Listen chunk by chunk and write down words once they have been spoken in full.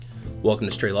Welcome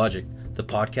to Stray Logic, the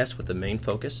podcast with the main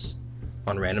focus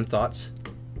on random thoughts,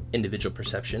 individual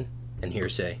perception, and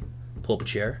hearsay. Pull up a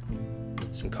chair,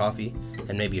 some coffee,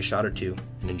 and maybe a shot or two,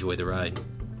 and enjoy the ride.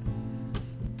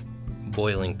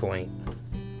 Boiling point.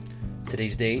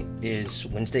 Today's date is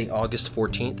Wednesday, August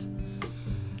 14th.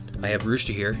 I have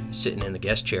Rooster here, sitting in the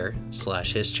guest chair /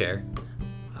 his chair.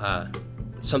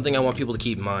 Something I want people to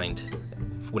keep in mind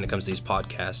when it comes to these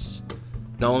podcasts.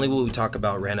 Not only will we talk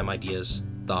about random ideas,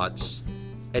 thoughts,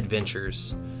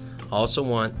 adventures, I also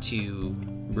want to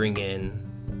bring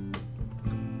in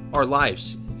our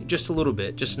lives just a little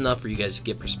bit, just enough for you guys to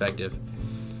get perspective.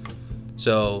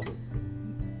 So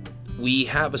we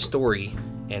have a story,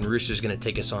 and Rooster's going to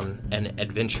take us on an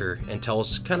adventure and tell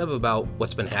us kind of about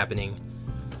what's been happening,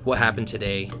 what happened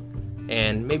today,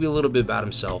 and maybe a little bit about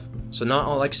himself. So not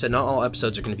all, like I said, not all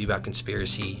episodes are going to be about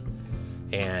conspiracy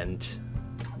and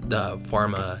the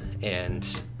pharma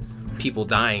and people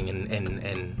dying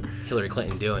and Hillary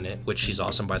Clinton doing it, which she's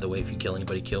awesome, by the way. If you kill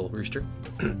anybody, kill Rooster.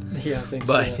 Yeah, thanks.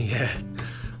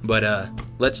 But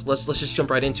let's just jump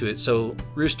right into it. So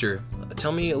Rooster,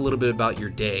 tell me a little bit about your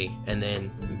day, and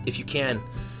then if you can,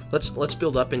 let's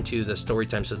build up into the story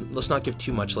time. So let's not give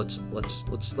too much. Let's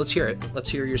hear it. Let's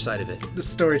hear your side of it. The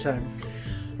story time.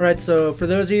 All right. So for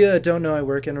those of you that don't know, I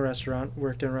worked in a restaurant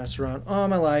all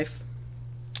my life.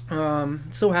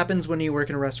 So happens when you work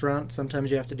in a restaurant, sometimes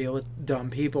you have to deal with dumb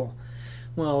people.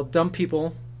 Well, dumb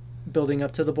people, building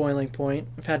up to the boiling point.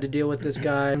 I've had to deal with this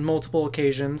guy on multiple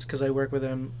occasions because I work with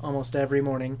him almost every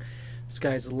morning. This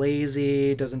guy's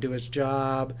lazy, doesn't do his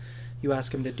job. You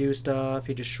ask him to do stuff,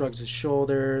 he just shrugs his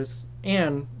shoulders.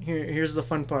 And here's the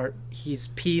fun part. He's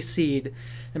PC'd.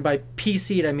 And by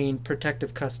PC'd, I mean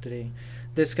protective custody.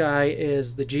 This guy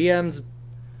is the GM's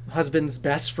husband's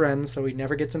best friend, so he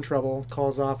never gets in trouble,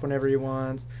 calls off whenever he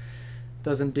wants,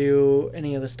 doesn't do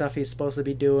any of the stuff he's supposed to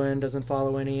be doing, doesn't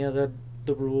follow any of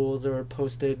the rules or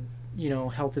posted,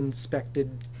 health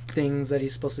inspected things that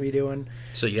he's supposed to be doing.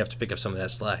 So you have to pick up some of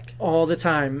that slack. All the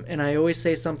time. And I always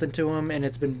say something to him, and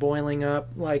it's been boiling up.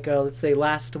 Like, let's say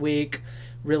last week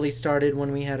really started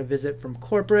when we had a visit from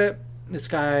corporate. This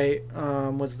guy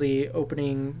was the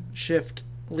opening shift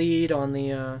lead on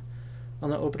the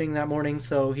opening that morning,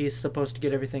 so he's supposed to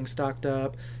get everything stocked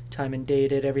up, time and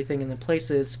dated, everything in the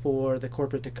places for the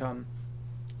corporate to come.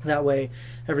 That way,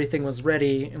 everything was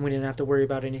ready, and we didn't have to worry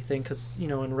about anything, because,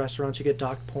 in restaurants you get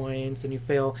docked points, and you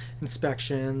fail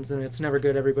inspections, and it's never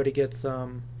good. Everybody gets,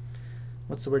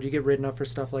 what's the word? You get written up for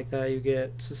stuff like that. You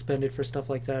get suspended for stuff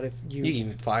like that. If you get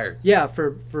even fired. Yeah,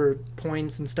 for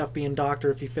points and stuff being docked, or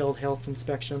if you failed health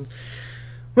inspections.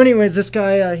 Well, anyways, this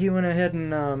guy, he went ahead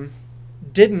and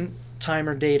didn't time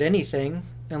or date anything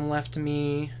and left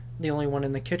me the only one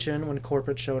in the kitchen when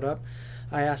corporate showed up.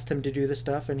 I asked him to do the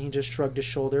stuff, and he just shrugged his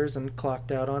shoulders and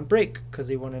clocked out on break because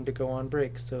he wanted to go on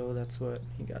break, so that's what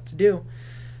he got to do.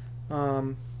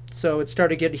 So it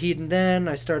started getting heated then.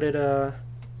 I started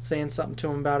saying something to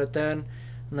him about it then,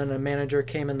 and then a manager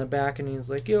came in the back and he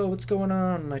was like, "Yo, what's going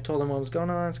on?" And I told him what was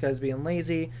going on. This guy's being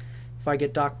lazy. If I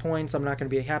get dock points, I'm not going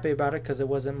to be happy about it because it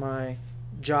wasn't my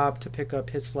job to pick up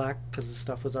his slack because the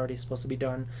stuff was already supposed to be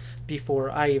done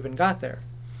before I even got there.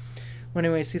 Well,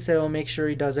 anyways, he said, "I'll make sure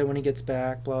he does it when he gets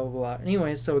back, blah, blah, blah."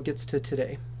 Anyways, so it gets to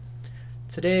today.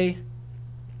 Today,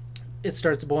 it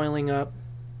starts boiling up.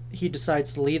 He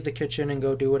decides to leave the kitchen and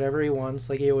go do whatever he wants,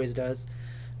 like he always does.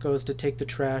 Goes to take the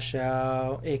trash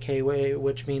out, aka,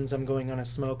 which means I'm going on a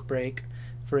smoke break.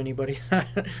 For anybody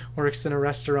that works in a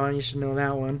restaurant, you should know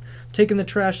that one. Taking the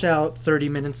trash out 30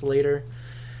 minutes later.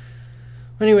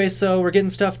 Anyway, so we're getting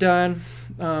stuff done.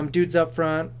 Dude's up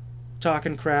front,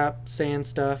 talking crap, saying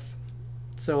stuff.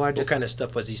 So I just... What kind of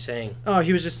stuff was he saying? Oh,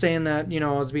 he was just saying that,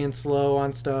 I was being slow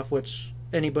on stuff, which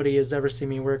anybody has ever seen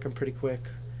me work, I'm pretty quick.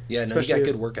 Yeah, no, you got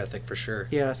good work ethic for sure.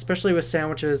 Yeah, especially with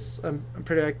sandwiches. I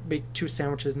make 2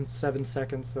 sandwiches in 7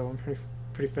 seconds, so I'm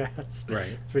pretty fast.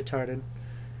 Right. It's retarded.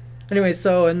 Anyway,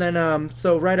 so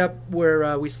right up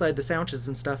where we slide the sandwiches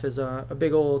and stuff is a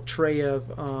big old tray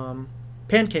of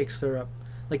pancake syrup.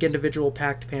 Like individual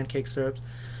packed pancake syrups,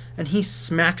 and he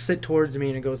smacks it towards me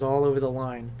and it goes all over the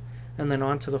line and then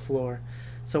onto the floor.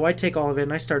 So I take all of it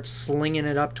and I start slinging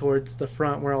it up towards the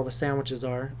front where all the sandwiches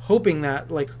are, hoping that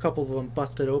like a couple of them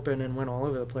busted open and went all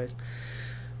over the place.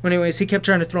 Well, anyways, he kept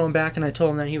trying to throw them back, and I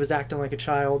told him that he was acting like a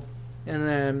child. And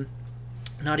then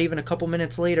not even a couple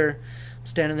minutes later, I'm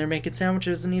standing there making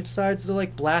sandwiches, and he decides to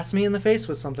like blast me in the face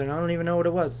with something. I don't even know what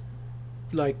it was.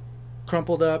 Like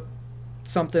crumpled up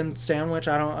something sandwich.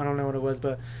 I don't know what it was,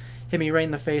 but hit me right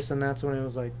in the face, and that's when it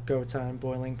was like go time,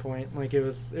 boiling point. Like it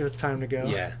was time to go.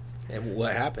 Yeah. And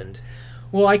what happened?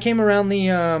 Well, I came around the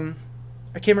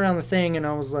I came around the thing and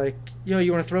I was like, yo,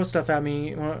 you want to throw stuff at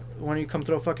me? Why don't you come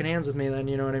throw fucking hands with me then?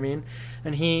 You know what I mean?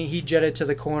 And he jetted to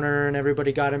the corner and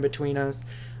everybody got in between us.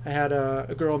 I had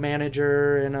a girl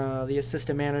manager and the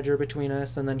assistant manager between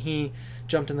us, and then he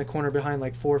jumped in the corner behind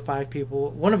like 4 or 5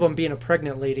 people. One of them being a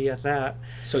pregnant lady at that.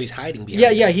 So he's hiding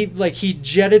behind. Yeah. He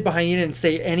jetted behind. He didn't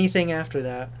say anything after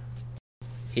that.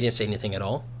 He didn't say anything at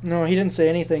all? No, he didn't say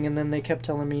anything, and then they kept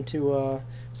telling me to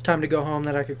it's time to go home,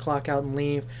 that I could clock out and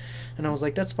leave. And I was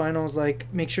like, that's fine. I was like,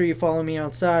 make sure you follow me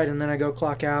outside. And then I go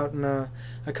clock out, and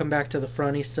I come back to the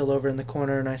front. He's still over in the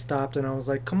corner, and I stopped, and I was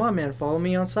like, come on, man, follow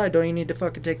me outside. Don't you need to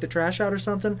fucking take the trash out or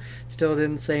something? Still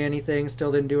didn't say anything,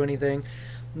 still didn't do anything.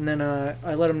 And then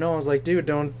I let him know. I was like, dude,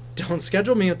 don't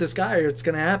schedule me with this guy or it's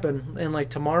going to happen. And like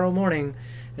tomorrow morning,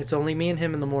 it's only me and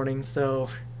him in the morning. So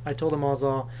I told him, I was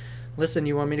all, listen,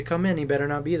 you want me to come in? He better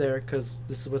not be there because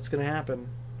this is what's going to happen.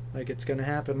 Like, it's going to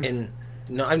happen. And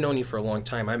no, I've known you for a long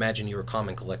time. I imagine you were calm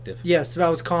and collective. Yes, I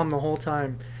was calm the whole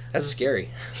time. That's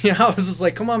scary. Yeah, I was just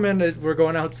like, come on, man, we're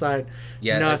going outside.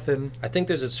 Yeah, nothing. I think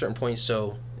there's a certain point,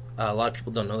 so a lot of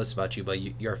people don't know this about you, but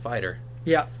you're a fighter.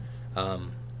 Yeah.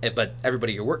 But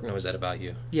everybody at your work knows that about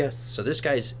you. Yes. So this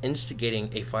guy's instigating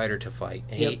a fighter to fight.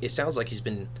 And it sounds like he's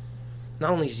been,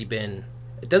 not only has he been,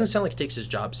 it doesn't sound like he takes his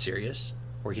job serious,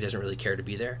 or he doesn't really care to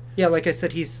be there. Yeah, like I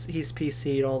said, he's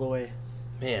PC'd all the way.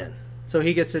 Man. So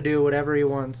he gets to do whatever he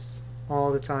wants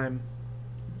all the time.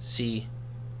 See,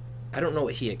 I don't know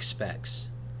what he expects.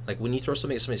 Like, when you throw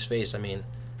something at somebody's face, I mean,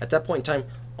 at that point in time,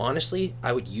 honestly,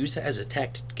 I would use that as a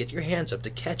tech to get your hands up to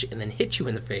catch it and then hit you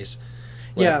in the face.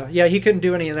 Like, yeah, he couldn't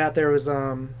do any of that. There was,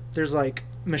 there's like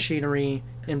machinery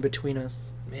in between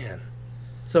us. Man.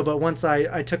 So, but once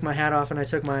I took my hat off and I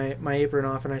took my apron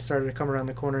off and I started to come around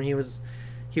the corner, he was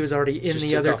already in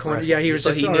the other corner. Right. Yeah, he was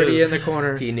already in the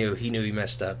corner. He knew he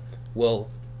messed up.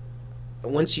 Well,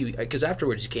 once because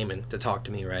afterwards you came in to talk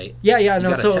to me, right? Yeah,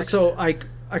 no, so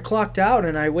I clocked out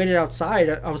and I waited outside.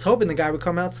 I was hoping the guy would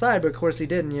come outside, but of course he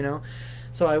didn't, you know.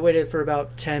 So I waited for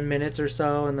about 10 minutes or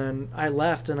so, and then I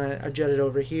left and I jetted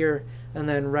over here. And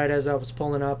then right as I was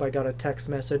pulling up, I got a text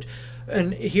message.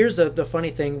 And here's the funny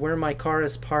thing. Where my car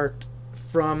is parked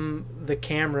from the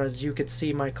cameras, you could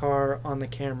see my car on the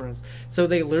cameras. So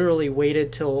they literally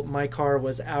waited till my car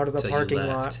was out of the parking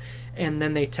lot. And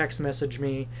then they text messaged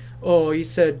me, oh, he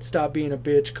said stop being a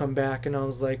bitch, come back. And I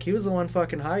was like, he was the one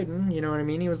fucking hiding. You know what I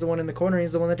mean? He was the one in the corner.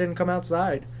 He's the one that didn't come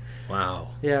outside.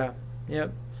 Wow. Yeah.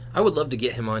 Yep. I would love to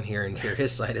get him on here and hear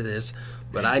his side of this,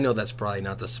 but I know that's probably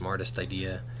not the smartest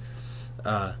idea.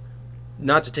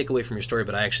 Not to take away from your story,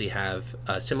 but I actually have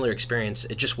a similar experience.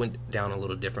 It just went down a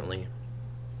little differently.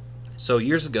 So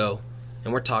years ago,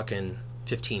 and we're talking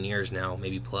 15 years now,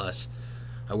 maybe plus,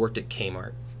 I worked at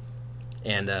Kmart.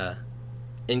 And at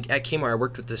Kmart, I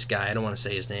worked with this guy. I don't want to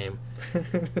say his name.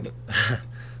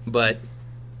 But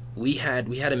we had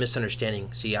a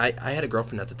misunderstanding. See, I had a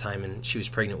girlfriend at the time, and she was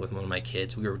pregnant with one of my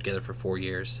kids. We were together for 4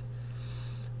 years.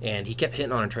 And he kept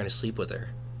hitting on her and trying to sleep with her.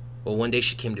 Well, one day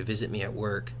she came to visit me at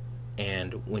work,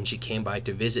 and when she came by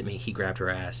to visit me, he grabbed her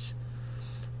ass.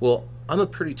 Well, I'm a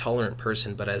pretty tolerant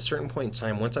person, but at a certain point in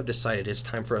time, once I've decided it's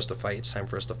time for us to fight, it's time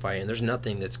for us to fight, and there's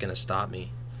nothing that's going to stop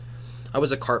me. I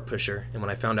was a cart pusher, and when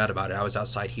I found out about it, I was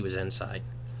outside, he was inside.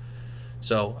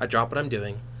 So I drop what I'm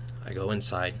doing, I go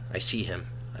inside, I see him,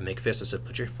 I make fists, I said,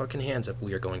 put your fucking hands up,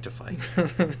 we are going to fight.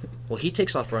 Well, he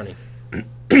takes off running.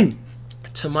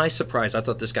 To my surprise, I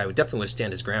thought this guy would definitely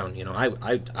withstand his ground. You know,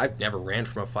 I've never ran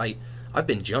from a fight. I've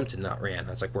been jumped and not ran.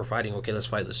 I was like, we're fighting, okay, let's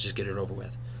fight, let's just get it over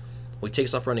with. Well, he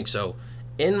takes off running, so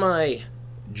in my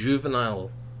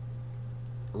juvenile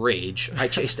rage, I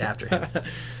chased after him.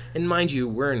 And mind you,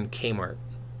 we're in Kmart,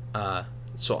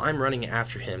 so I'm running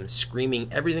after him, screaming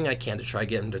everything I can to try to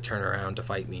get him to turn around to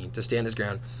fight me, to stand his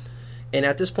ground. And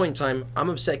at this point in time, I'm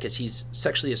upset because he's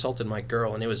sexually assaulted my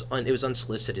girl, and it was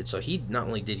unsolicited. So he not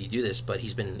only did he do this, but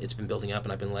it's been building up,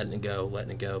 and I've been letting it go,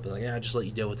 be like, yeah, just let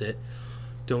you deal with it.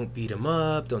 Don't beat him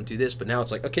up, don't do this. But now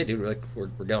it's like, okay, dude, we're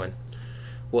going.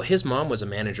 Well, his mom was a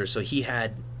manager, so he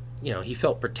had, you know, he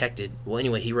felt protected. Well,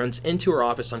 anyway, he runs into her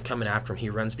office. I'm coming after him. He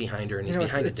runs behind her, and he's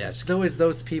behind the desk. It's always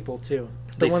those people too.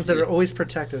 The ones that are always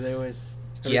protected. They always.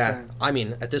 Yeah, time. I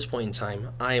mean, at this point in time,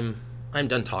 I'm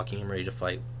done talking. I'm ready to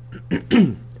fight.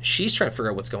 She's trying to figure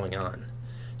out what's going on.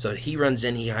 So he runs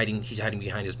in. He's hiding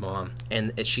behind his mom,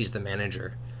 and she's the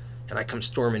manager. And I come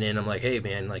storming in. I'm like, hey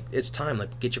man, like it's time.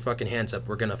 Like get your fucking hands up.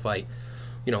 We're gonna fight.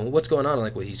 You know what's going on? I'm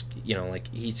like, well,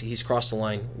 he's crossed the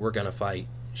line. We're gonna fight.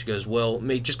 She goes, well,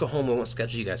 just go home. We won't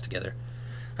schedule you guys together.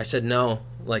 I said, no,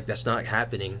 like, that's not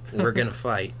happening. We're going to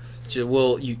fight. She said,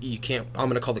 well, you can't, I'm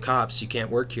going to call the cops. You can't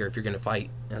work here if you're going to fight.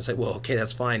 And I was like, well, okay,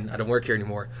 that's fine. I don't work here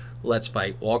anymore. Let's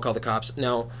fight. Well, I'll call the cops.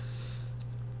 Now,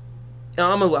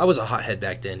 I was a hothead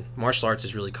back then. Martial arts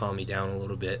has really calmed me down a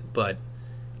little bit. But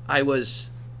I was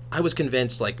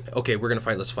convinced, like, okay, we're going to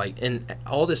fight. Let's fight. And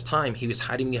all this time, he was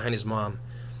hiding behind his mom.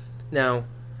 Now,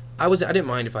 I didn't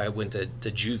mind if I went to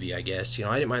juvie, I guess.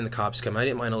 I didn't mind the cops coming. I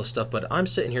didn't mind all this stuff. But I'm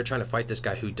sitting here trying to fight this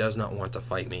guy who does not want to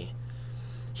fight me.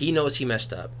 He knows he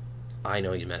messed up. I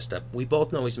know he messed up. We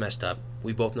both know he's messed up.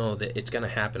 We both know that it's going to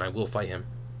happen. I will fight him.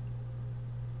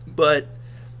 But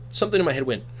something in my head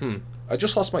went, I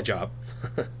just lost my job.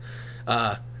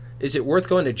 Is it worth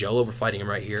going to jail over fighting him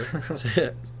right here?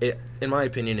 In my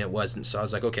opinion, it wasn't. So I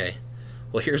was like, okay,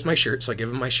 well, here's my shirt. So I give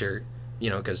him my shirt,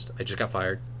 because I just got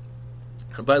fired.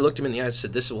 But I looked him in the eyes and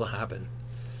said, this will happen.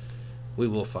 We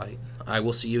will fight. I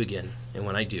will see you again. And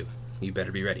when I do, you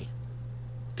better be ready.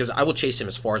 Because I will chase him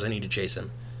as far as I need to chase him.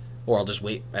 Or I'll just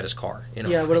wait at his car.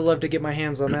 Yeah, I would have loved to get my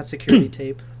hands on that security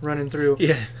tape. Running through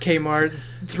Kmart,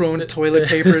 throwing toilet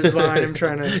papers behind him,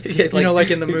 trying to, like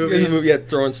in the movies. In the movie,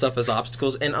 throwing stuff as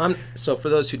obstacles. And so for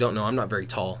those who don't know, I'm not very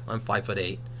tall. I'm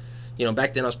 5'8".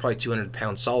 Back then I was probably 200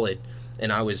 pounds solid.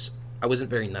 And I wasn't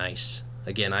very nice.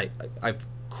 Again, I've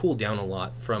cooled down a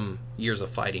lot from years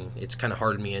of fighting. It's kind of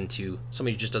hardened me into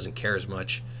somebody who just doesn't care as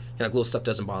much. Little stuff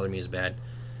doesn't bother me as bad.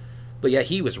 But yeah,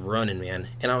 he was running, man,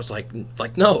 and I was like,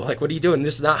 no, like, what are you doing?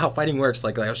 This is not how fighting works.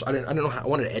 Like I don't know how. I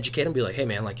wanted to educate him, be like, hey,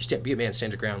 man, like, be a man,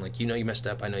 stand your ground. Like, you messed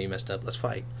up. I know you messed up. Let's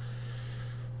fight.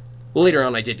 Well, later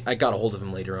on, I got a hold of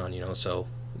him later on, so,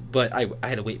 but I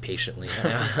had to wait patiently.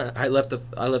 I left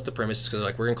the premises because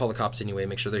like, we're gonna call the cops anyway,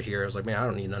 make sure they're here. I was like, man, I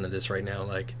don't need none of this right now.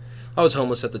 Like, I was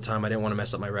homeless at the time. I didn't want to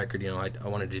mess up my record. I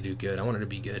wanted to do good. I wanted to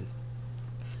be good.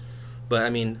 But, I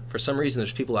mean, for some reason,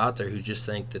 there's people out there who just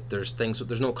think that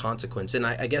there's no consequence. And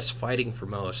I guess fighting for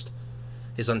most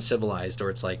is uncivilized, or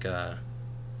it's like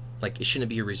it shouldn't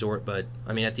be a resort. But,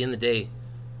 I mean, at the end of the day,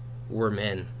 we're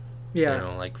men. Yeah.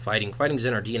 Like fighting's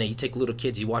in our DNA. You take little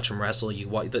kids, you watch them wrestle, you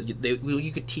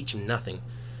could teach them nothing.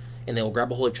 And they'll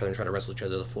grab a hold of each other and try to wrestle each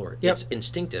other to the floor. Yep. It's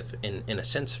instinctive in a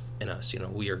sense in us.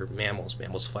 We are mammals.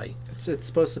 Mammals fight. It's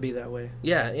supposed to be that way.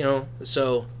 Yeah,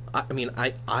 so,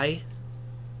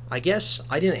 I guess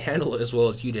I didn't handle it as well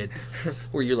as you did,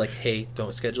 where you're like, hey,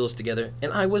 don't schedule us together.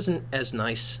 And I wasn't as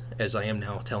nice as I am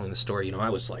now telling the story. I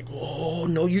was like, oh,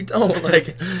 no, you don't.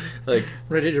 Like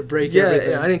ready to break everything.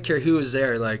 Yeah, I didn't care who was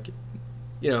there. Like,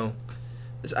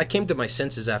 I came to my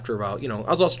senses after about, I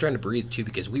was also trying to breathe, too,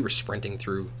 because we were sprinting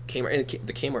through Kmart. And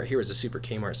the Kmart here is a super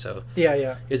Kmart, so. Yeah.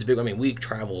 It was a big, we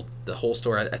traveled the whole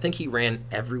store. I think he ran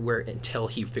everywhere until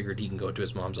he figured he can go to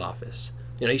his mom's office.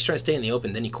 He's trying to stay in the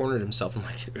open, then he cornered himself. I'm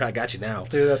like, I got you now.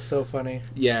 Dude, that's so funny.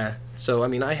 Yeah. So,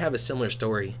 I have a similar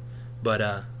story,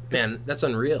 but, man, that's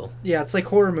unreal. Yeah, it's like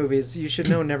horror movies. You should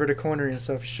know never to corner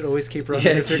yourself. You should always keep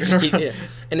running. Yeah.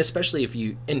 And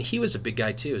especially and he was a big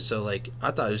guy, too, so, like,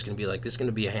 I thought it was going to be, like, this is going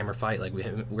to be a hammer fight. Like,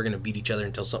 we're going to beat each other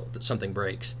until something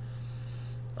breaks.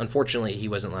 Unfortunately, he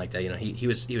wasn't like that. He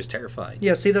was terrified.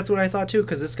 Yeah, see, that's what I thought, too,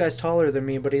 because this guy's taller than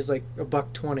me, but he's, like,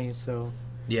 $120, so...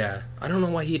 Yeah, I don't know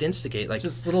why he'd instigate. Like,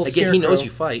 just little again, scarecrow. He knows you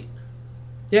fight.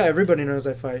 Yeah, everybody knows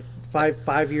I fight.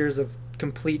 Five years of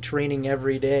complete training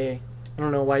every day. I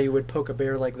don't know why you would poke a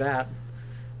bear like that,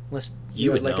 unless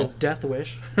you had like a death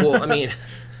wish. Well,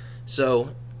 so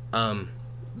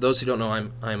those who don't know,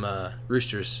 I'm a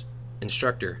Rooster's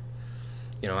instructor.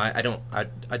 I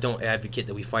don't advocate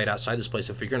that we fight outside this place.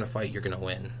 If you're gonna fight, you're gonna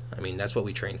win. That's what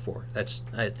we train for. That's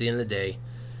at the end of the day.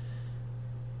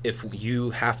 If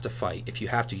you have to fight,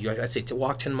 I'd say to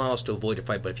walk 10 miles to avoid a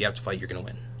fight, but if you have to fight, you're going to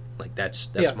win. Like, that's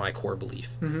my core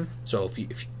belief. Mm-hmm. So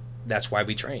if that's why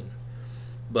we train.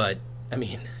 But,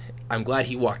 I'm glad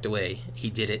he walked away.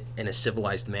 He did it in a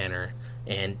civilized manner,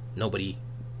 and nobody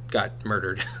got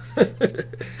murdered.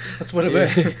 That's what it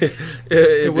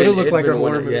would have looked like a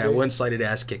horror movie. Yeah, one-sided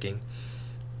ass kicking.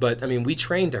 But, we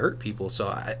train to hurt people, so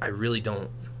I really don't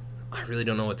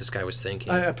know what this guy was thinking.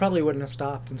 I probably wouldn't have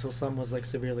stopped until something was, like,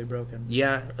 severely broken.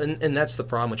 Yeah, and that's the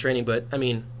problem with training. But,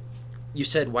 you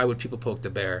said, why would people poke the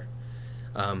bear?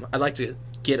 I'd like to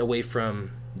get away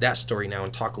from that story now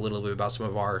and talk a little bit about some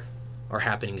of our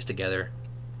happenings together.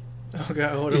 Oh,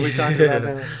 God, what are we talking about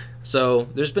now? So,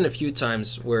 there's been a few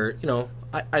times where,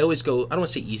 I always go, I don't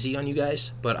want to say easy on you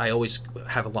guys, but I always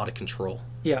have a lot of control.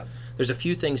 Yeah. There's a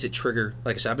few things that trigger,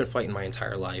 like I said, I've been fighting my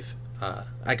entire life.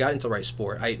 I got into the right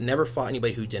sport. I never fought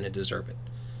anybody who didn't deserve it,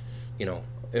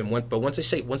 but once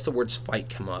the words fight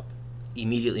come up,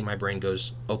 immediately my brain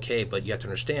goes, okay, but you have to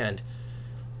understand,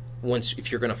 once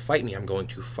if you're gonna fight me, I'm going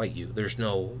to fight you. There's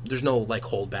no like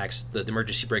holdbacks. The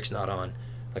emergency brake's not on.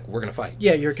 Like, we're gonna fight.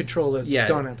 Yeah, your control is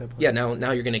gone at that point. Yeah,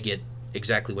 now you're gonna get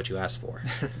exactly what you asked for.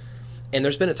 And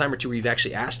there's been a time or two where you've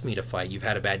actually asked me to fight. You've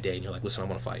had a bad day, and you're like, listen, I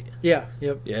want to fight. Yeah,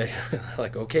 yep. Yeah,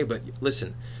 like, okay, but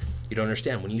listen, you don't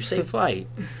understand. When you say fight,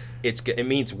 it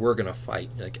means we're going to fight.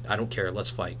 Like, I don't care, let's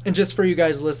fight. And just for you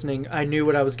guys listening, I knew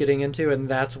what I was getting into, and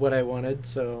that's what I wanted,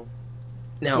 so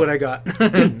that's what I got.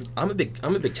 I'm a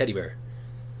big teddy bear,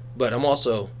 but I'm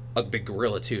also a big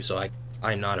gorilla, too, so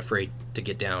I'm not afraid to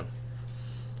get down.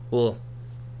 Well,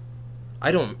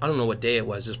 I don't know what day it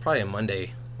was. It was probably a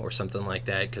Monday or something like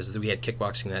that, because we had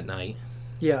kickboxing that night.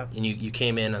 Yeah. And you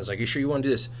came in, I was like, you sure you want to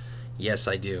do this? Yes,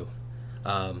 I do.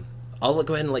 I'll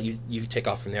go ahead and let you take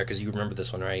off from there, because you remember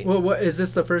this one, right? Well, what is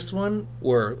this, the first one?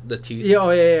 Or the two? Yeah,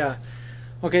 oh, yeah.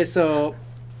 Okay, so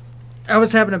I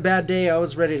was having a bad day. I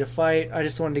was ready to fight. I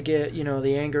just wanted to get,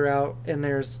 the anger out, and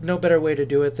there's no better way to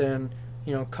do it than,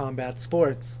 combat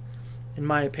sports. In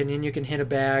my opinion, you can hit a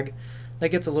bag. That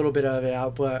gets a little bit of it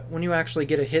out, but when you actually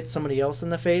get to hit somebody else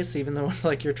in the face, even though it's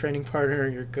like your training partner or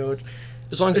your coach,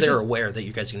 as long as they're aware that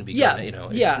you guys are going to be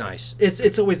it's nice.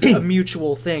 It's always a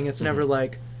mutual thing. It's never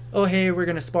like, oh, hey, we're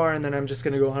going to spar, and then I'm just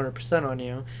going to go 100% on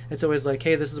you. It's always like,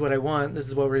 hey, this is what I want. This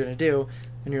is what we're going to do.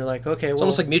 And you're like, okay, it's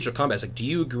almost like mutual combat. It's like, do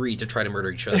you agree to try to murder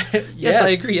each other? Yes, I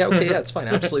agree. Yeah, okay, yeah, it's fine.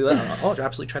 Absolutely. I'll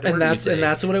absolutely try to murder you today. And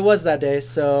that's what it was that day.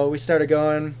 So we started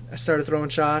going. I started throwing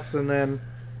shots, and then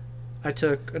I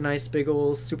took a nice big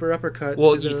old super uppercut.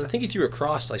 Well, I think you threw a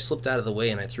cross. I slipped out of the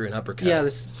way and I threw an uppercut. Yeah,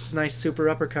 this nice super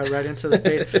uppercut right into the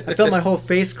face. I felt my whole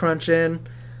face crunch in,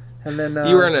 and then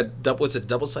you were in was it a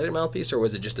double-sided mouthpiece or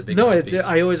was it just a big mouthpiece? No,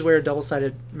 I always wear a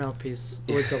double-sided mouthpiece.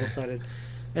 Always double-sided,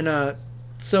 and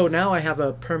so now I have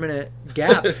a permanent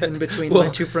gap in between my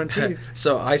two front teeth.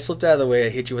 So I slipped out of the way. I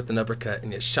hit you with an uppercut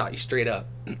and it shot you straight up.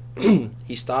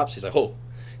 He stops. He's like, oh,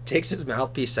 takes his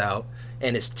mouthpiece out.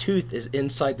 And his tooth is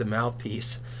inside the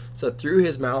mouthpiece. So through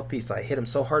his mouthpiece, I hit him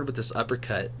so hard with this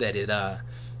uppercut that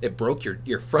it broke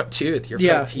your front tooth,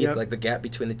 front teeth, like the gap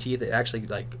between the teeth. It actually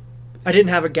I didn't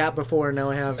have a gap before. Now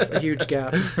I have a huge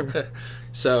gap.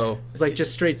 So it's like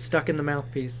just straight stuck in the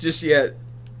mouthpiece.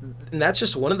 And that's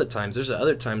just one of the times. There's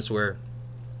other times where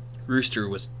Rooster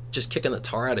was just kicking the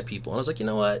tar out of people, and I was like, you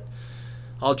know what?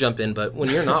 I'll jump in, but when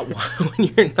you're not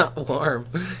warm,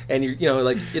 and you're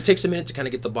it takes a minute to kind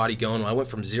of get the body going. I went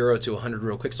from 0 to 100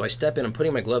 real quick, so I step in. I'm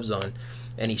putting my gloves on,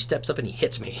 and he steps up and he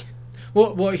hits me.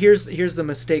 Well, here's the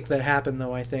mistake that happened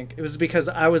though. I think it was because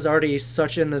I was already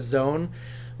such in the zone.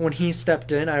 When he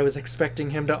stepped in, I was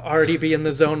expecting him to already be in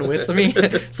the zone with me,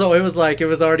 so it was like it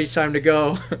was already time to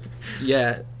go.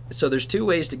 Yeah. So there's two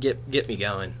ways to get me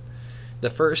going. The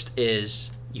first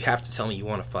is, you have to tell me you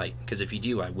want to fight, because if you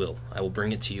do, I will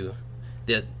bring it to you.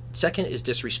 The second is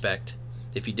disrespect.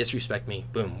 If you disrespect me,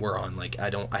 boom, we're on. Like,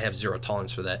 I have zero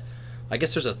tolerance for that. I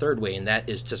guess there's a third way, and that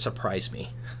is to surprise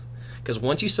me. Because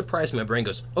once you surprise me, my brain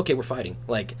goes, okay, we're fighting.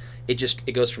 Like,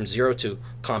 it goes from 0 to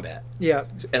combat. Yeah.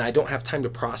 And I don't have time to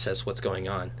process what's going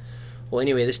on. Well,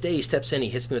 anyway, this day he steps in, he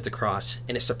hits me with the cross,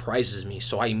 and it surprises me,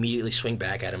 so I immediately swing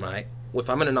back at him. If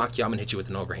I'm going to knock you, I'm going to hit you with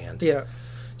an overhand. Yeah.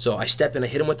 So I step in, I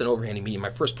hit him with an overhand immediately. My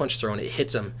first punch thrown, it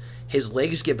hits him. His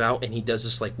legs give out, and he does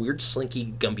this like weird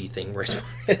slinky Gumby thing where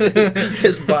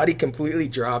his body completely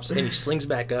drops, and he slings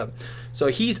back up. So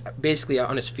he's basically out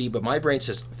on his feet, but my brain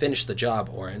says, finish the job,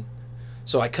 Oren.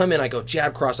 So I come in, I go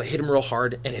jab cross, I hit him real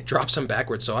hard, and it drops him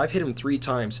backwards. So I've hit him 3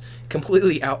 times,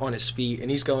 completely out on his feet,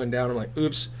 and he's going down. I'm like,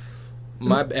 oops,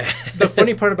 my bad. The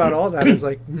funny part about all that is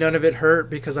like none of it hurt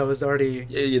because I was already...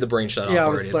 Yeah, the brain shut off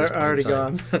already. Yeah, I was already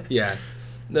gone. Yeah.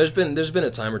 There's been a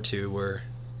time or two where,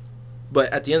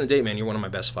 but at the end of the day, man, you're one of my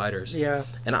best fighters. Yeah.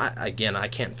 And I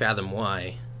can't fathom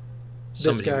why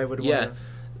this guy would. Yeah.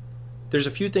 There's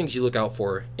a few things you look out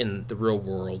for in the real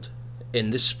world,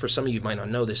 and this, for some of you might not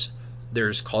know this.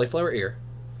 There's cauliflower ear,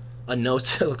 a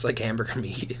nose that looks like hamburger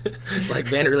meat, like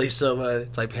Vanderlei Silva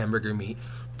type hamburger meat,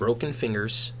 broken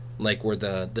fingers, like where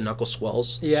the knuckle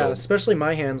swells. Yeah, especially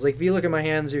my hands. Like if you look at my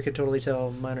hands, you could totally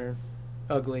tell mine are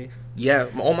ugly. Yeah,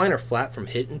 all mine are flat from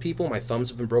hitting people. My thumbs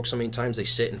have been broke so many times they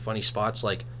sit in funny spots.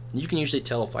 Like, you can usually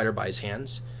tell a fighter by his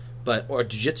hands, or a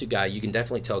jiu-jitsu guy, you can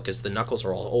definitely tell because the knuckles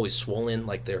are always swollen,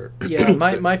 like they're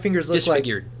my fingers look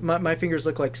disfigured. Like my fingers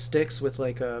look like sticks with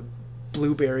like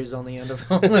blueberries on the end of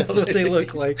them. That's what they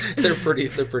look like. They're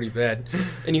pretty bad.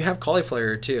 And you have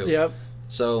cauliflower too. Yep.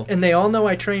 So, and they all know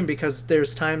I train because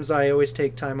there's times I always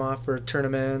take time off for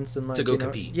tournaments and like to go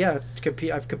compete. Yeah, to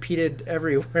compete. I've competed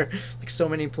everywhere, like so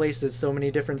many places, so many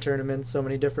different tournaments, so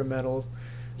many different medals.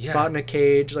 Yeah. Fought in a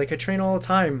cage. Like I train all the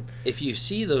time. If you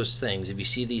see those things, if you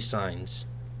see these signs,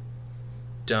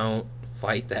 don't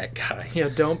fight that guy. Yeah,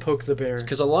 don't poke the bear.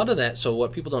 Because a lot of that, so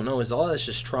what people don't know is all that's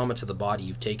just trauma to the body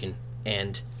you've taken.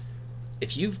 And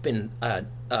if you've been,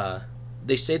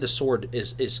 they say the sword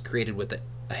is created with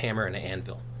a hammer and an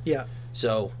anvil. Yeah.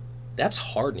 So that's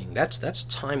hardening. That's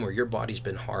time where your body's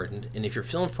been hardened. And if you're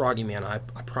feeling froggy, man, I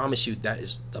promise you that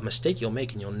is a mistake you'll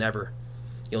make, and you'll never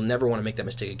want to make that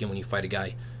mistake again when you fight a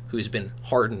guy who's been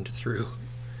hardened through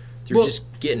just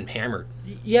getting hammered.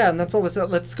 Yeah, and that's all.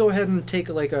 Let's go ahead and take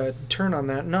like a turn on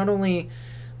that. Not only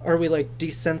are we like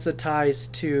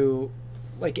desensitized to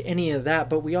like any of that,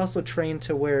 but we also train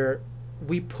to where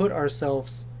we put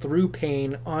ourselves through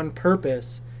pain on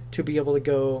purpose to be able to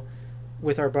go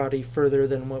with our body further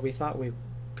than what we thought we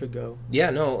could go. Yeah,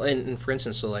 no, and for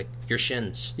instance, so like your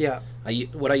shins. Yeah.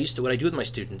 What I do with my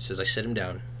students is I sit them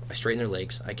down, I straighten their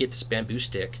legs, I get this bamboo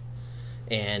stick,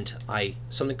 and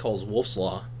something called Wolf's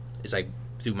Law is I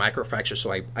do microfractures.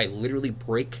 So I literally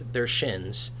break their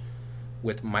shins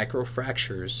with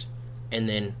microfractures, and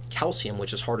then calcium,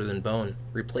 which is harder than bone,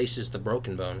 replaces the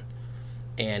broken bone,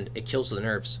 and it kills the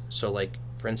nerves. So like,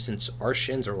 for instance, our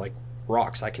shins are like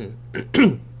rocks. I can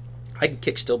I can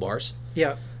kick still bars.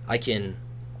 Yeah. I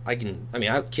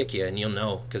mean, I'll kick you and you'll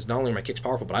know, because not only are my kicks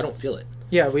powerful, but I don't feel it.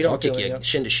 Yeah, we don't I'll feel kick it, you yeah.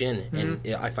 shin to shin, Mm-hmm. and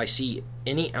if I see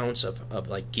any ounce of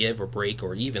like give or break,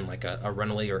 or even like a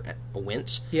runaway or a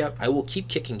wince, Yep. I will keep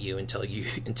kicking you until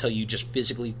you just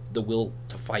physically the will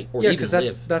to fight or Yeah, even because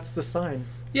live. that's the sign.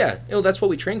 Yeah, that's what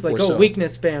we train Like, for. So,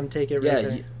 weakness, bam, take it right yeah,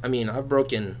 there. I mean,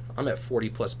 I'm at 40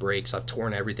 plus breaks. I've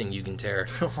torn everything you can tear.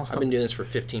 I've been doing this for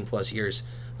 15 plus years.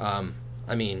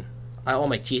 I mean, all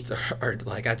my teeth are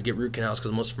like, I have to get root canals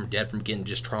because most of them are dead from getting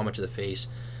just trauma to the face.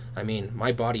 I mean,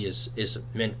 my body is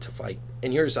meant to fight.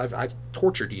 And yours, I've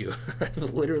tortured you.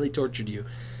 I've literally tortured you.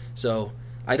 So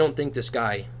I don't think this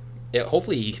guy,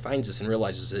 hopefully he finds this and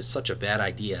realizes it's such a bad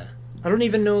idea. I don't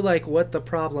even know like what the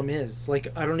problem is. Like,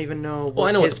 I don't even know what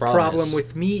I know what his the problem is.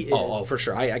 with me is. Oh, for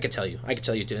sure. I could tell you. I could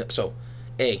tell you too. So,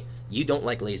 A, you don't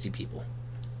like lazy people.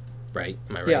 Right?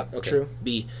 Am I right? Yeah, okay. true.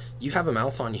 B, you have a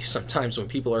mouth on you sometimes when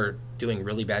people are doing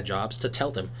really bad jobs to tell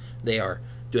them they are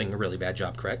doing a really bad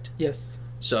job, correct? Yes.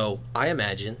 So I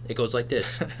imagine it goes like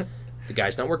this. The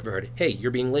guy's not working very hard. Hey,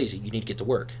 you're being lazy. You need to get to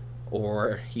work.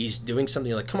 Or he's doing something,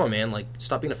 you're like, come on, man. Like,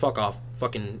 stop being a fuck off.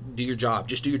 Fucking do your job.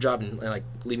 Just do your job and like,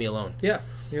 leave me alone. Yeah.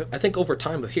 Yep. I think over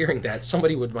time of hearing that,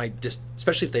 somebody might just,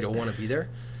 especially if they don't want to be there,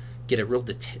 get a real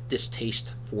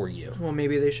distaste for you. Well,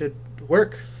 maybe they should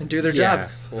work and do their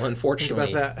jobs. Well, unfortunately.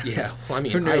 Think about that. Yeah. Well, I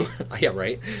mean, Who knew? yeah,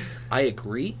 right. I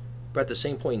agree. But at the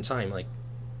same point in time, like,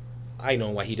 I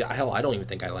know why he did. Hell, I don't even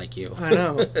think I like you. I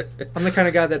know. I'm the kind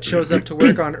of guy that shows up to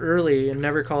work on early and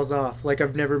never calls off. Like,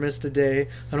 I've never missed a day.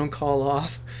 I don't call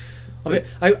off.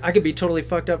 I could be totally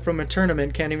fucked up from a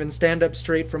tournament, can't even stand up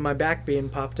straight from my back being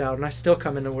popped out, and I still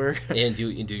come into work. And do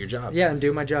your job. Yeah, and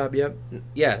do my job, yep.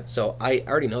 Yeah, so I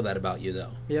already know that about you,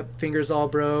 though. Yep, fingers all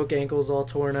broke, ankles all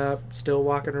torn up, still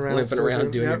walking around. Limping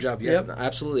around, doing your yep. job. Yeah, Yep.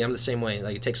 Absolutely. I'm the same way.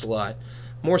 Like, it takes a lot.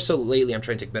 More so lately, I'm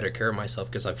trying to take better care of myself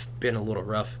because I've been a little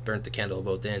rough, burnt the candle at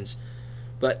both ends.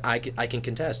 But I can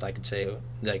contest. I could say,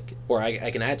 like, or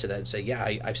I can add to that and say, yeah,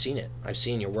 I've seen it. I've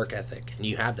seen your work ethic, and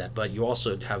you have that. But you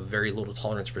also have very little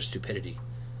tolerance for stupidity.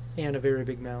 And a very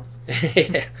big mouth.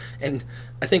 Yeah. And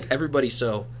I think everybody,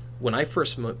 so when I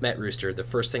first met Rooster, the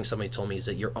first thing somebody told me is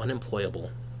that you're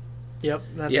unemployable. Yep.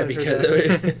 That's Yeah, I've heard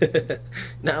that.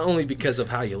 not only because of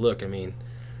how you look. I mean,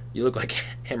 you look like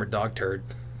hammered dog turd.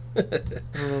 I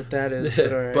don't know what that is,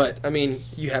 but all right. But I mean,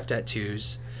 you have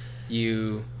tattoos.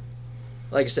 You,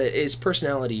 like I said, his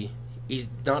personality. He's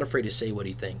not afraid to say what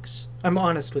he thinks. I'm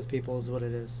honest with people, is what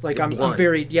it is. Like, I'm Blunt.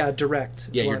 very direct.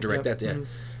 Yeah, you're Blunt, direct. yep. That's it. Mhm.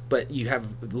 But you have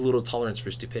a little tolerance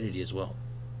for stupidity as well.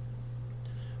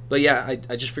 But yeah,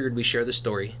 I just figured we share the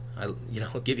story. I'll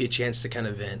give you a chance to kind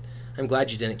of vent. I'm glad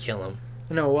you didn't kill him.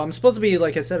 No, I'm supposed to be,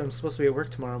 like I said, I'm supposed to be at work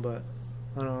tomorrow, but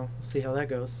I don't know. We'll see how that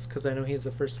goes, because I know he's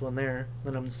the first one there,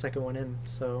 then I'm the second one in,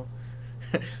 so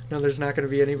no, there's not going to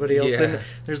be anybody else in. Yeah.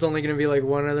 There's only going to be like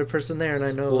one other person there, and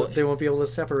I know they won't be able to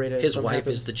separate it. if His something wife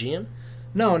happens. is the GM?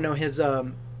 No,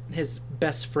 his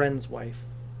best friend's wife.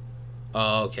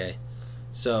 Oh, okay.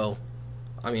 So,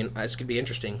 I mean, this could be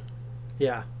interesting.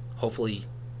 Yeah. Hopefully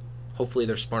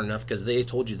they're smart enough, because they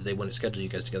told you that they want to schedule you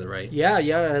guys together, right? Yeah.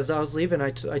 As I was leaving,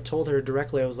 I told her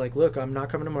directly. I was like, "Look, I'm not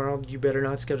coming tomorrow. You better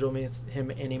not schedule me with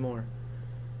him anymore."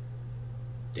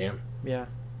 Damn. Yeah.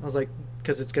 I was like,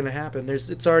 because it's going to happen.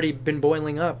 It's already been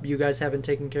boiling up. You guys haven't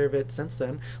taken care of it since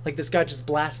then. Like, this guy just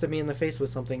blasted me in the face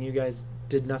with something. You guys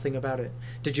did nothing about it.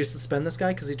 Did you suspend this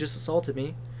guy because he just assaulted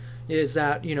me? Is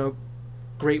that,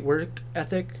 great work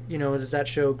ethic? Does that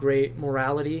show great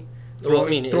morality? Well, I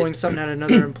mean, throwing something at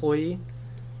another employee?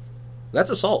 That's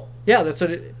assault. Yeah, that's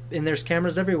what it... And there's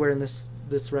cameras everywhere in this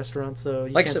restaurant, so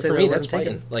you Like I can't said, say for that me, it that's wasn't fine.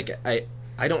 taken. Like,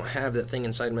 I don't have that thing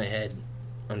inside my head,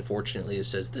 unfortunately, that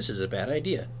says, this is a bad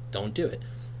idea. Don't do it.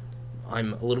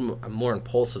 I'm more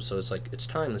impulsive, so it's like, it's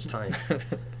time.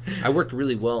 I worked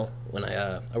really well when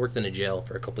I worked in a jail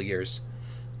for a couple of years,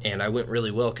 and I went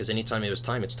really well because anytime it was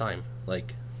time, it's time.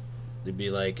 Like, they'd be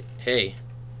like, hey,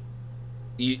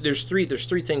 there's three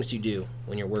things you do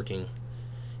when you're working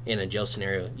in a jail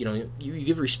scenario. You know, you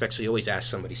give respect, so you always ask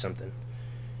somebody something.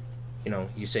 You know,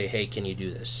 you say, hey, can you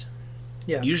do this?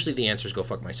 Yeah. Usually the answer is go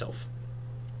fuck myself.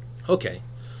 Okay,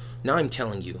 now I'm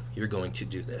telling you, you're going to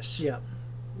do this. Yeah.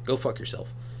 Go fuck yourself.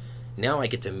 Now I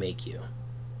get to make you.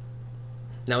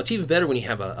 Now it's even better when you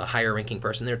have a higher ranking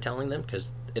person there telling them,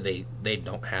 because they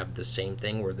don't have the same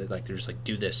thing where they're just like,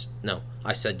 do this. No,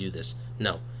 I said do this.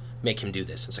 No, make him do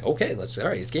this. It's like, okay, all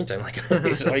right, it's game time. Like,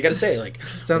 that's all you got to say. Like,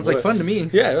 sounds like fun to me.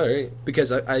 Yeah, all right.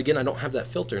 Because I don't have that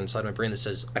filter inside my brain that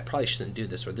says I probably shouldn't do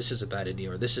this, or this is a bad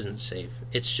idea, or this isn't safe.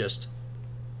 It's just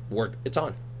work. It's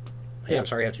on. Hey, I'm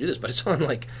sorry I have to do this, but it's on.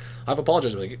 Like, I've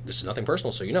apologized. Like, this is nothing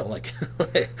personal, so you know, like,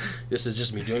 this is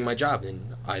just me doing my job,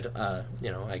 and I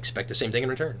expect the same thing in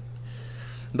return.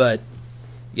 But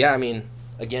yeah, I mean,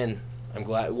 again, I'm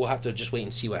glad we'll have to just wait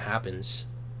and see what happens,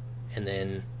 and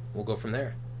then we'll go from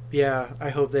there. Yeah, I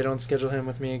hope they don't schedule him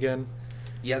with me again.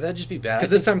 Yeah, that'd just be bad.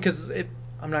 Because this time,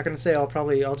 I'm not gonna say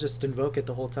I'll just invoke it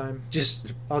the whole time.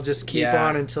 I'll just keep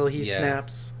on until he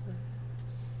snaps.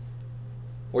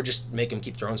 Or just make him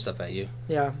keep throwing stuff at you.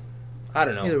 Yeah. I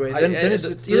don't know. Either way,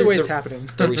 either way, it's happening.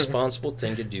 The responsible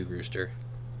thing to do, Rooster,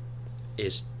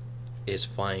 is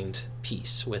find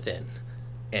peace within,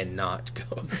 and not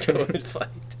go and fight.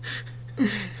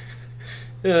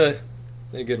 A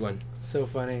good one. So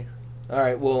funny. All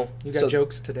right, well, you got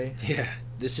jokes today. Yeah,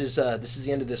 this is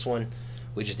the end of this one.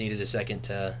 We just needed a second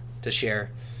to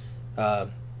share.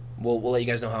 We'll let you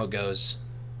guys know how it goes.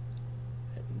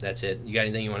 That's it. You got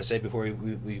anything you want to say before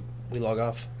we log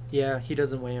off? Yeah, he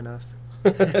doesn't weigh enough.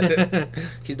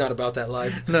 He's not about that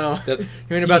life. No, you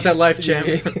ain't about that life, champ.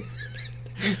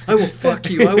 I will fuck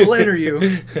you. I will enter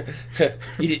you.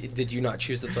 Did you not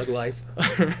choose the thug life?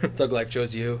 Thug life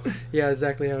chose you. Yeah,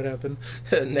 exactly how it happened.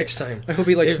 Next time. I hope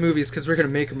he likes movies, because we're going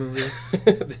to make a movie.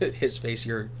 His face,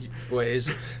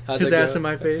 his ass in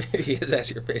my face. His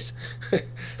ass in your face.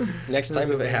 Next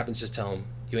time, if it happens, just tell him,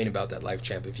 you ain't about that life,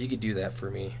 champ. If you could do that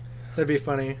for me. That'd be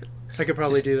funny. I could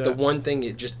probably do that. The one thing,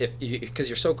 because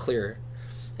you're so clear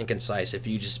and concise, if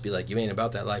you just be like, you ain't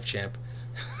about that life, champ.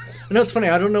 You know, it's funny.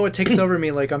 I don't know what takes over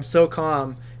me. Like, I'm so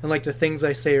calm, and like the things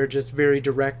I say are just very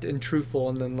direct and truthful,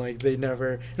 and then like it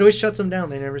always shuts them down.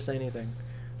 They never say anything.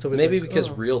 So maybe like, because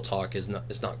real talk is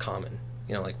not common.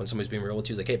 You know, like when somebody's being real with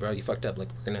you, it's like, hey, bro, you fucked up. Like,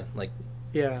 we're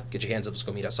gonna get your hands up. Let's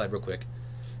go meet outside real quick.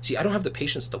 See, I don't have the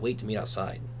patience to wait to meet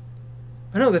outside.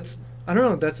 I don't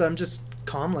know. I'm just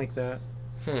calm like that.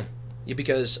 Yeah,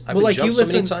 because I've been jumped so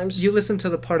many times. You listen to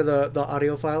the part of the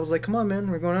audio file. I was like, come on,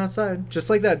 man, we're going outside. Just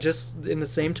like that, just in the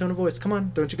same tone of voice. Come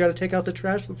on, don't you got to take out the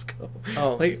trash? Let's go.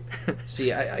 Oh, like,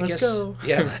 see, I let's guess. Go.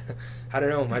 Yeah, I don't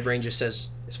know. My brain just says,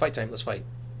 it's fight time, let's fight.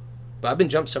 But I've been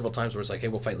jumped several times where it's like, hey,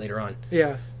 we'll fight later on.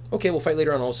 Yeah. Okay, we'll fight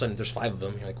later on. All of a sudden, there's 5 of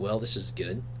them. You're like, well, this is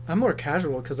good. I'm more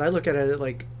casual because I look at it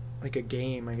like a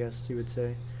game, I guess you would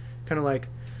say. Kind of like...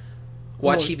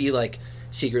 Watch he be like...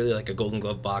 secretly like a Golden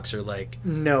Glove boxer, like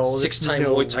no 6-time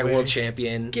Muay Thai world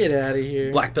champion. Get out of here.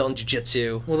 Black belt in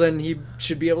jiu-jitsu. Well, then he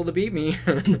should be able to beat me.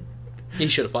 He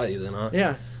should have fought you then, huh?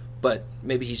 Yeah. But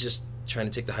maybe he's just trying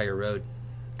to take the higher road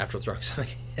after throwing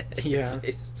something. Yeah.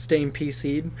 Staying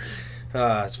PC'd.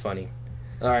 It's funny.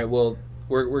 All right, well,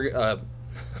 we're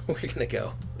gonna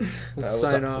go. Let's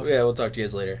sign off. Yeah, we'll talk to you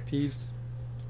guys later. Peace.